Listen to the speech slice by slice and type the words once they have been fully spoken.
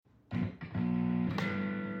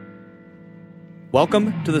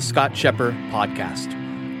Welcome to the Scott Scheper Podcast.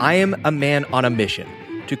 I am a man on a mission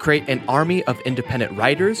to create an army of independent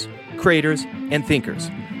writers, creators, and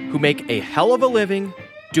thinkers who make a hell of a living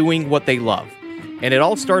doing what they love. And it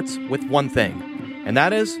all starts with one thing, and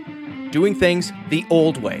that is doing things the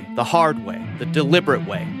old way, the hard way, the deliberate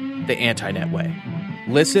way, the anti-net way.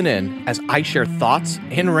 Listen in as I share thoughts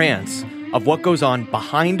and rants of what goes on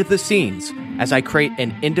behind the scenes as I create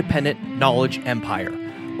an independent knowledge empire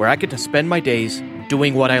where I get to spend my days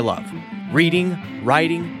doing what I love, reading,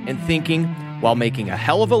 writing, and thinking while making a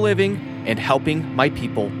hell of a living and helping my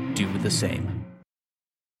people do the same.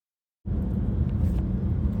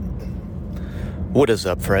 What is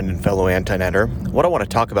up, friend and fellow anti-netter? What I want to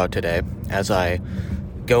talk about today as I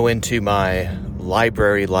go into my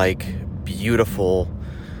library-like, beautiful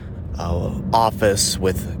office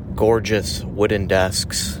with gorgeous wooden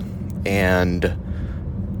desks and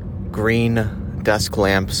green desk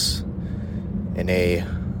lamps in a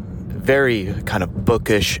very kind of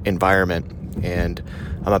bookish environment. And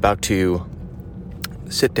I'm about to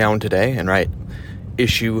sit down today and write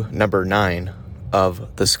issue number 9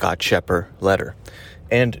 of the Scott Scheper letter.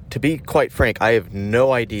 And to be quite frank, I have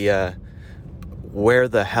no idea where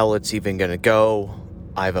the hell it's even going to go.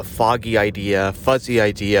 I have a fuzzy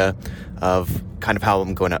idea of kind of how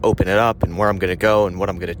I'm going to open it up and where I'm going to go and what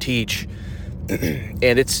I'm going to teach.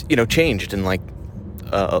 And it's, changed in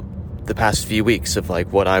the past few weeks of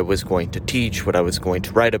what I was going to teach, what I was going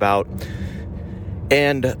to write about.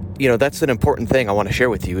 And, that's an important thing I want to share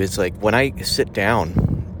with you is when I sit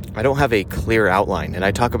down, I don't have a clear outline. And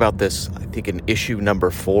I talk about this, I think, in issue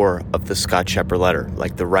number 4 of the Scott Scheper letter,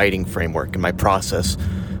 the writing framework and my process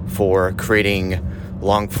for creating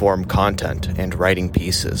long-form content and writing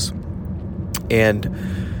pieces. And,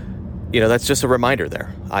 that's just a reminder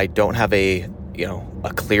there. I don't have a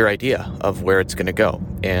clear idea of where it's going to go.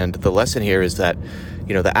 And the lesson here is that,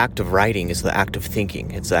 the act of writing is the act of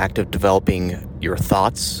thinking. It's the act of developing your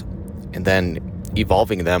thoughts and then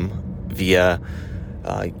evolving them via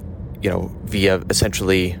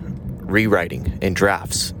essentially rewriting in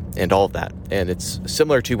drafts and all of that. And it's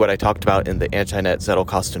similar to what I talked about in the Anti-Net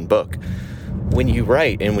Zettelkasten book. When you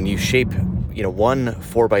write and when you shape, one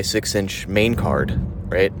 4x6-inch main card,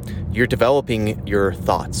 right, you're developing your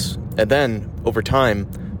thoughts. And then over time,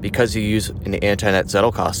 because you use an Anti-Net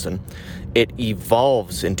Zettelkasten, it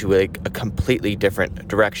evolves into a completely different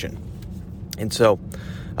direction. And so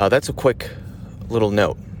that's a quick little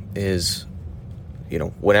note is,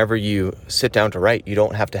 whenever you sit down to write, you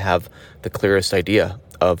don't have to have the clearest idea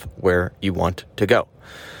of where you want to go.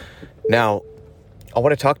 Now, I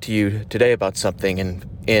want to talk to you today about something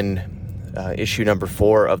in issue number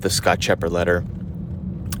 4 of the Scott Scheper letter.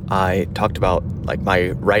 I talked about my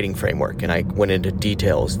writing framework, and I went into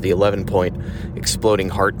details, the 11-point exploding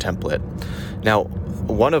heart template. Now,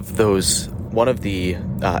 one of the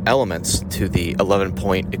elements to the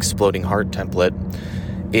 11-point exploding heart template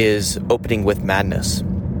is opening with madness.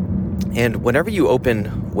 And whenever you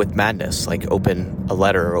open with madness, open a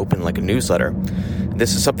letter or open a newsletter,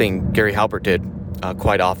 this is something Gary Halbert did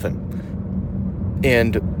quite often.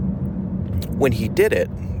 And when he did it,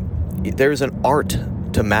 there's an art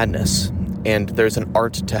to madness, and there's an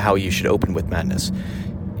art to how you should open with madness.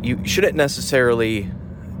 You shouldn't necessarily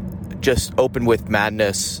just open with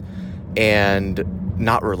madness and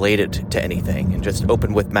not relate it to anything, and just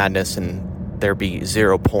open with madness and there be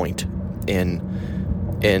 0 point in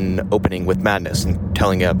opening with madness and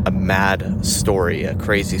telling a mad story, a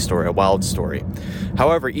crazy story, a wild story.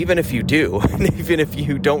 However, even if you do, even if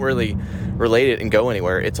you don't really relate it and go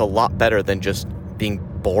anywhere, it's a lot better than just being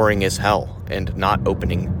boring as hell and not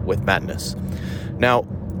opening with madness. Now,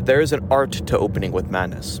 there is an art to opening with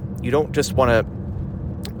madness. You don't just want to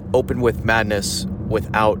open with madness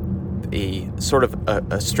without a sort of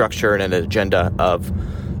a structure and an agenda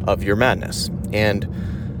of your madness. And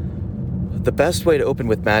the best way to open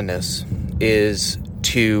with madness is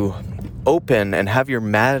to open and have your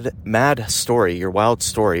mad story, your wild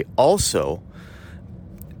story, also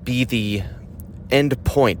be the end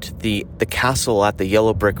point, the castle at the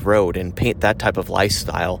yellow brick road, and paint that type of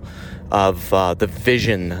lifestyle of the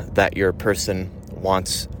vision that your person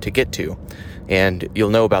wants to get to. And you'll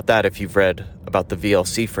know about that if you've read about the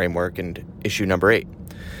VLC framework in issue number 8.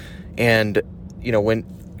 And, when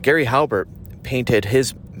Gary Halbert painted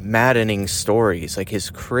his maddening stories, his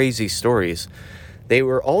crazy stories, they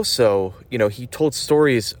were also, he told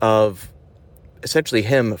stories of essentially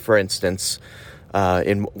him, for instance,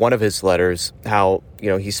 in one of his letters, how,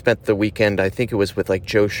 he spent the weekend, I think it was with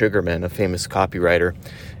Joe Sugarman, a famous copywriter,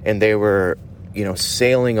 and they were,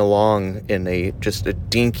 sailing along in a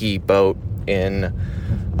dinky boat in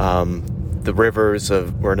the rivers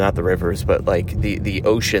of, or not the rivers, but like the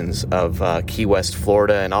oceans of Key West,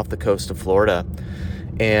 Florida, and off the coast of Florida.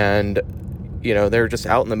 And, you know, they're just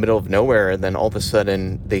out in the middle of nowhere, and then all of a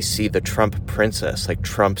sudden they see the Trump Princess, like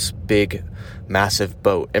Trump's big, massive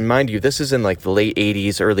boat. And mind you, this is in like the late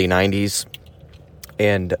 80s, early 90s.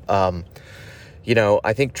 And, you know,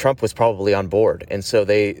 I think Trump was probably on board. And so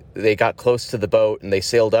they got close to the boat and they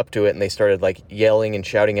sailed up to it and they started like yelling and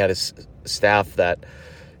shouting at his staff that,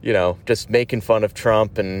 you know, just making fun of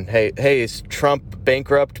Trump. And, hey, is Trump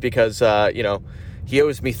bankrupt because, you know, he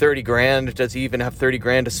owes me 30 grand. Does he even have 30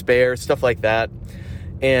 grand to spare? Stuff like that.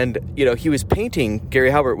 And, you know, Gary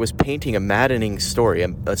Halbert was painting a maddening story,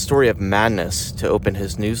 a story of madness to open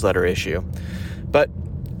his newsletter issue. But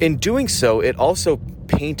in doing so, it also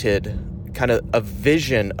painted kind of a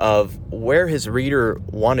vision of where his reader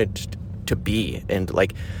wanted to be, and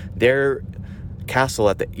like their castle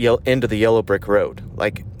at the end of the yellow brick road.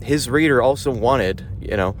 Like his reader also wanted,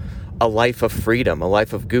 you know, a life of freedom, a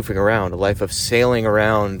life of goofing around, a life of sailing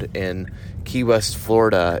around in Key West,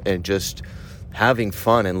 Florida, and just having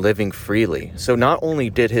fun and living freely. So not only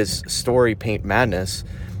did his story paint madness,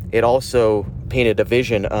 it also painted a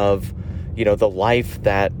vision of, you know, the life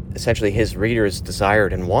that essentially his readers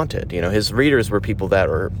desired and wanted. You know, his readers were people that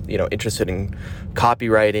were, you know, interested in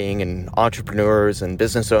copywriting and entrepreneurs and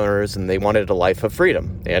business owners, and they wanted a life of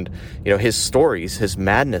freedom. And, you know, his stories, his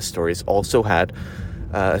madness stories, also had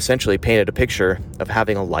essentially painted a picture of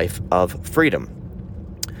having a life of freedom.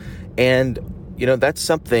 And, you know, that's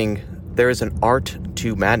something, there is an art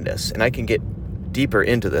to madness, and I can get deeper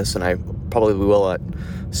into this, and I probably will at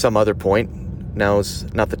some other point. Now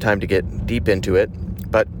is not the time to get deep into it,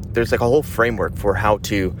 but there's like a whole framework for how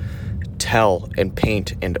to tell and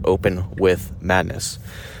paint and open with madness.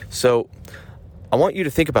 So I want you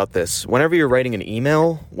to think about this. Whenever you're writing an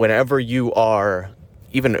email, whenever you are,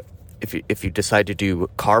 even if you decide to do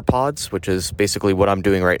car pods, which is basically what I'm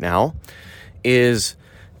doing right now, is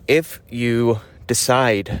if you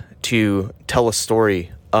decide to tell a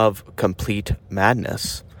story of complete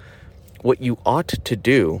madness, what you ought to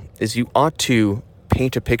do is you ought to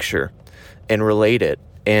paint a picture and relate it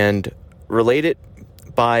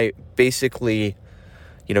by basically,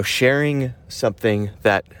 you know, sharing something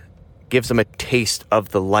that gives them a taste of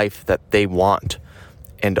the life that they want,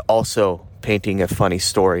 and also painting a funny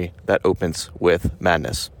story that opens with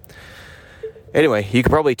madness. Anyway, you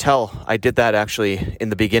can probably tell I did that actually in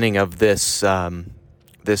the beginning of this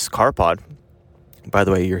this car pod. By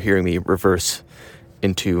the way, you're hearing me reverse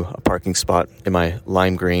into a parking spot in my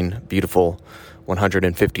lime green, beautiful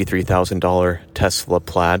 $153,000 Tesla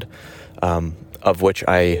Plaid, of which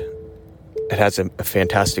it has a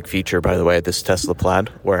fantastic feature, by the way, this Tesla Plaid,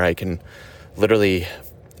 where I can literally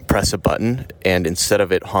press a button, and instead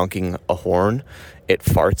of it honking a horn, it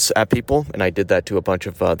farts at people. And I did that to a bunch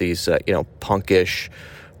of these, you know, punkish,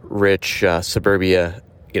 rich suburbia,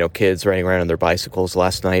 you know, kids riding around on their bicycles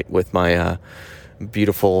last night with my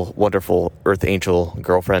beautiful, wonderful Earth Angel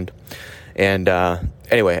girlfriend. And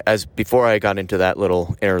anyway, before I got into that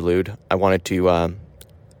little interlude, I wanted to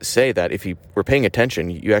say that if you were paying attention,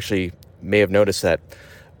 you actually may have noticed that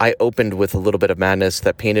I opened with a little bit of madness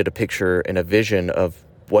that painted a picture and a vision of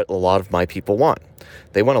what a lot of my people want.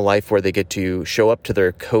 They want a life where they get to show up to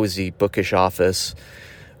their cozy, bookish office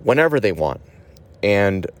whenever they want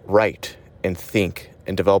and write and think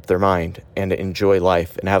and develop their mind and enjoy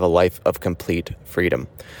life and have a life of complete freedom,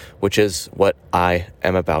 which is what I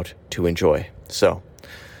am about to enjoy. So,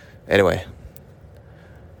 anyway,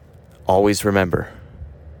 always remember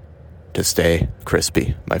to stay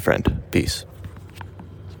crispy, my friend. Peace.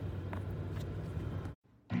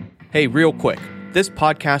 Hey, real quick. This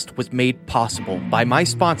podcast was made possible by my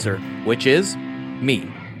sponsor, which is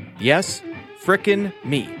me. Yes, frickin'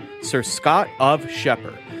 me, Sir Scott of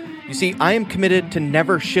Shepherd. You see, I am committed to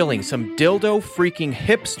never shilling some dildo freaking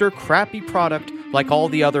hipster crappy product like all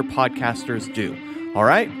the other podcasters do. All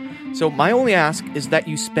right? So my only ask is that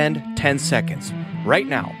you spend 10 seconds right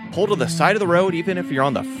now, pull to the side of the road, even if you're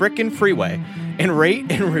on the frickin' freeway, and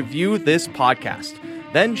rate and review this podcast.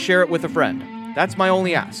 Then share it with a friend. That's my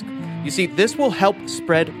only ask. You see, this will help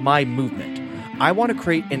spread my movement. I want to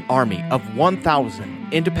create an army of 1,000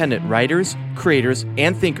 independent writers, creators,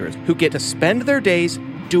 and thinkers who get to spend their days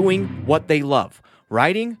doing what they love: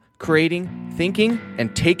 writing, creating, thinking,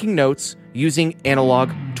 and taking notes using analog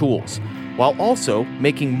tools, while also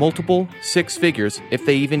making multiple six figures if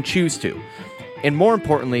they even choose to. And more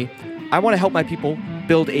importantly, I want to help my people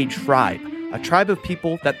build a tribe of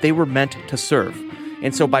people that they were meant to serve.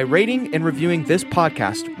 And so by rating and reviewing this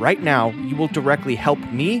podcast right now, you will directly help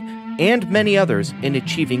me and many others in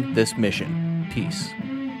achieving this mission. Peace.